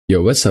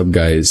Yo, what's up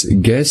guys?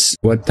 Guess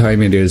what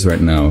time it is right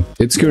now?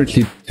 It's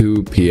currently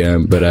 2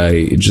 p.m. but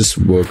I just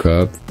woke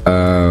up.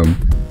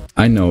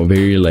 I know,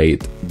 very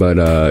late, but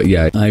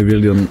yeah, I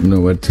really don't know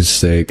what to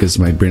say because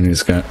my brain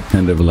is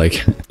kind of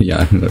like,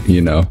 yeah, you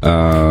know.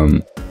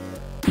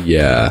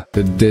 Yeah,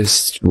 the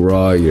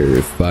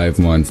Destroyer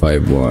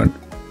 5151.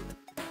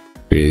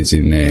 Crazy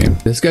name.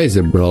 This guy's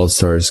a Brawl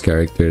Stars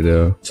character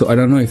though, so I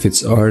don't know if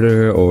it's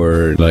harder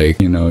or like,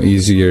 you know,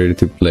 easier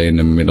to play in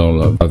the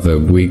middle of a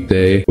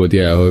weekday. But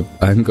yeah,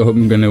 I'm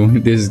gonna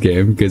win this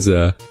game because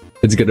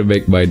it's gonna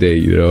make my day,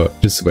 you know,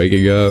 just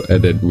waking up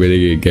and then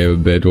winning a game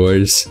of Bed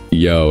Wars.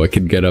 Yo, I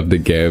can get up the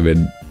game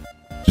and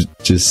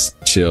just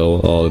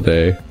chill all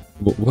day.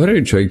 What are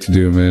you trying to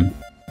do, man?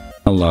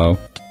 Hello.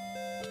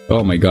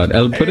 Oh my god,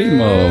 El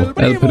Primo!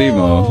 El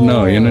Primo!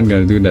 No, you're not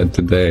gonna do that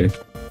today.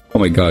 Oh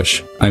my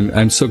gosh,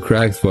 I'm so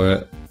cracked for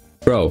it.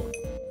 Bro,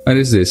 what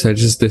is this? I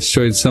just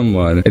destroyed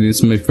someone and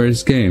it's my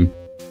first game.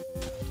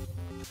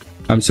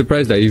 I'm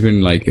surprised I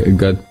even like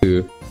got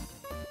to...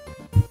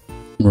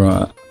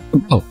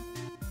 Oh.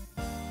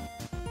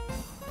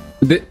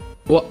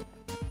 What?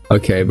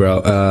 Okay,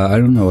 bro, I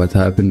don't know what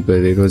happened,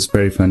 but it was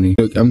very funny.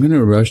 Look, I'm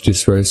gonna rush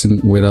this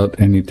person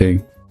without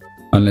anything.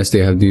 Unless they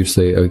have Deep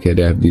Slate. Okay,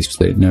 they have Deep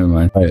Slate, never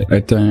mind. Alright,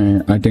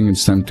 I think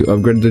it's time to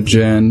upgrade the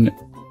gen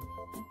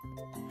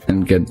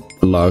and get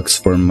blocks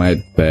for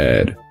my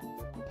bed.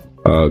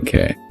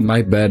 Okay,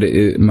 my bed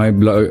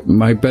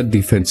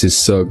defense is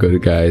so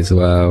good, guys.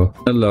 Wow.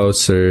 Hello,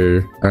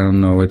 sir. I don't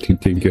know what you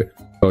think.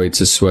 Oh,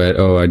 it's a sweat.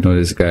 Oh, I know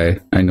this guy.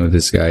 I know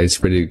this guy. He's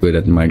pretty good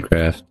at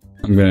Minecraft.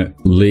 I'm gonna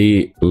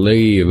leave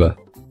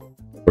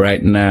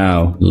right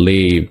now.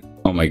 Leave.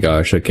 Oh my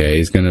gosh. Okay,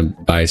 he's gonna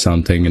buy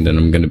something and then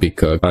I'm gonna be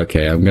cooked.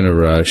 Okay, I'm gonna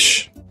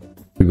rush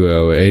to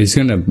go away. He's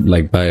gonna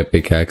like buy a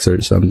pickaxe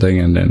or something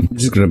and then I'm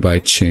just gonna buy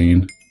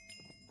chain.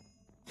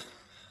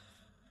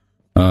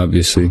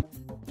 Obviously.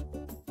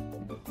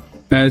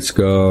 Let's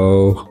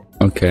go.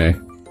 Okay.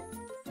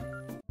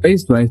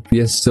 Base my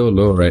FPS so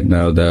low right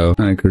now though.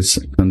 That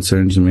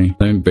concerns me.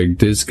 Let me break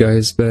this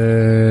guy's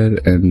bed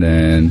and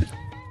then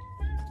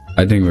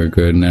I think we're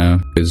good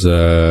now. Because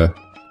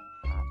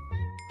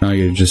now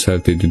you just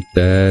have to do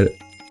that.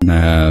 And I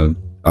have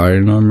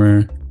iron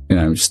armor. And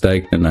I'm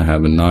stacked and I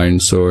have an iron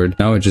sword.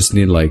 Now I just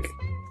need like,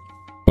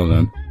 hold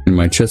on, in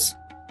my chest.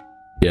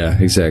 Yeah,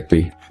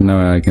 exactly.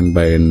 Now I can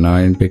buy a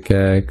 9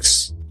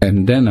 pickaxe.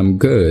 And then I'm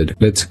good.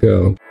 Let's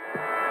go.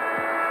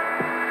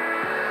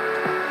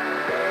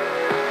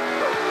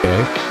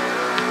 Okay.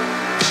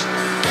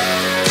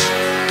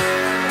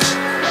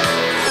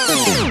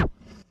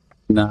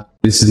 Nah,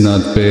 this is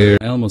not fair.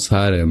 I almost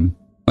had him.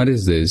 What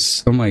is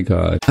this? Oh my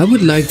god. I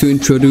would like to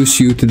introduce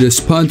you to the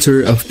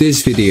sponsor of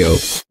this video.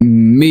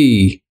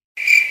 Me.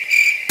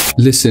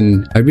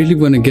 Listen, I really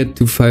want to get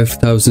to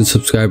 5,000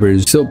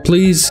 subscribers, so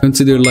please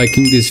consider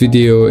liking this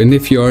video, and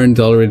if you aren't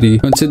already,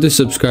 consider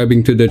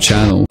subscribing to the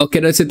channel.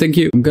 Okay, that's it, thank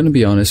you. I'm gonna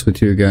be honest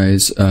with you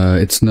guys,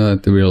 it's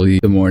not really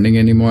the morning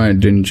anymore. I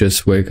didn't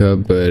just wake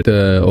up, but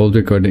the old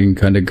recording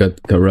kind of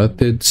got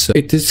corrupted, so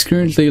it is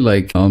currently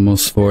like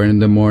almost 4 in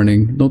the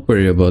morning. Don't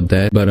worry about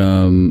that, but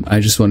I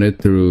just wanted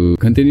to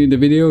continue the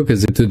video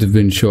because it would have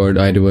been short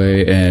either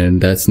way,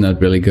 and that's not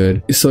really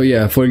good. So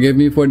yeah, forgive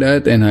me for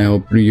that, and I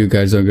hope you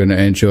guys are gonna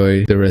enjoy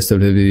the rest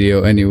of the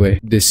video. Anyway,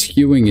 this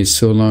queuing is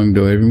so long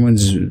though.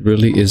 Everyone's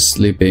really is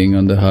sleeping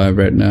on the Hive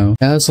right now.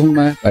 Castle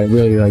map, I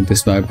really like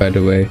this map, by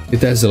the way.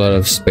 It has a lot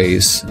of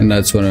space and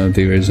that's one of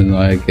the reasons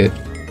I like it.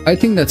 I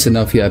think that's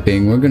enough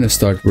yapping. We're gonna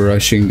start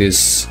rushing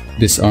this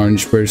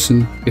orange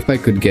person. If I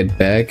could get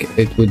back,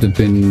 it would have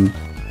been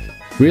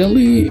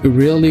really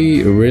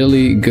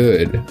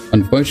good.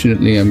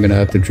 Unfortunately, I'm gonna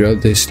have to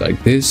drop this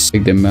like this,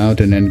 take them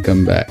out and then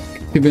come back.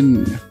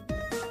 Even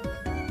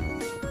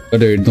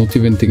don't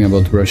even think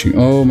about rushing.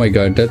 Oh my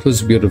god, that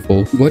was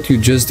beautiful. What you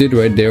just did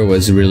right there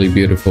was really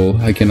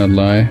beautiful. I cannot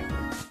lie.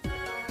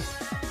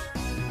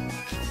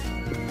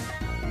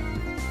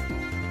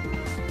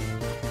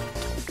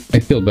 I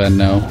feel bad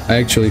now. I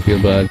actually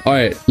feel bad.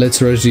 Alright, let's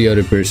rush the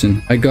other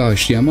person. My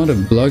gosh, the amount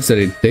of blocks that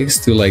it takes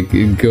to like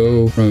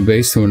go from a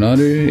base to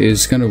another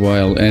is kind of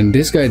wild. And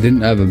this guy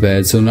didn't have a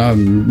bed, so now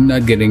I'm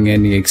not getting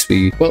any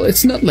XP. Well,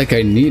 it's not like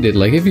I need it.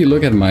 Like if you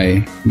look at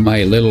my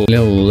little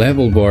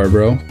level bar,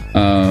 bro.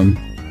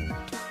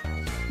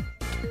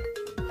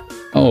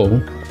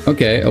 Oh,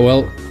 okay.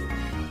 Well,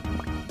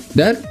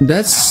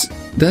 that's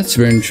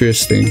very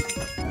interesting.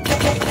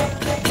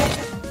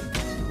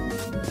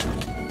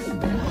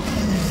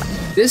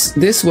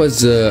 This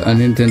was an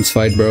intense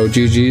fight, bro.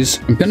 GG's.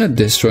 I'm kind of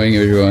destroying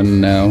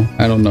everyone now.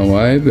 I don't know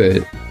why,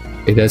 but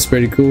hey, that's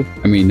pretty cool.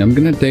 I mean, I'm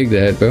gonna take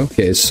that, bro.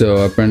 Okay, so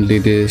apparently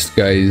this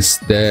guy is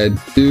dead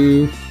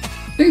too.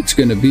 I think it's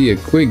gonna be a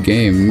quick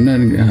game.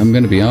 I'm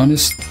gonna be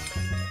honest.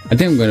 I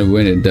think I'm gonna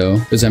win it though,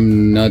 because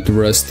I'm not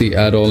rusty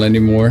at all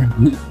anymore.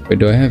 Wait,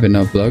 do I have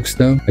enough blocks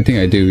though? I think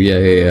I do.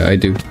 Yeah, I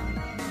do.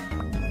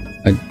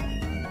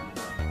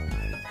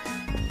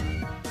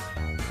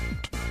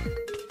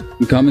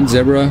 Common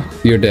zebra,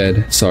 you're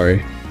dead.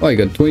 Sorry. Oh, I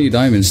got 20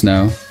 diamonds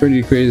now.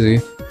 Pretty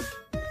crazy.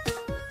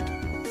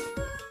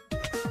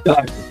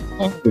 Die.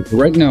 Oh,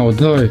 right now,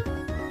 die.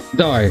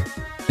 Die.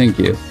 Thank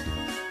you.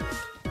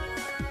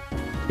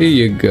 Here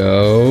you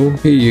go.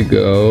 Here you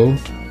go.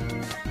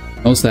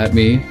 Don't slap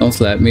me. Don't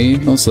slap me.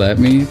 Don't slap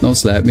me. Don't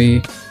slap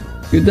me.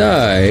 You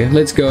die.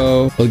 Let's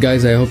go. Well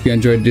guys, I hope you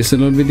enjoyed this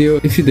little video.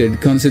 If you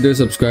did, consider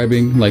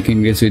subscribing,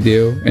 liking this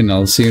video, and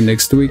I'll see you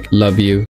next week. Love you.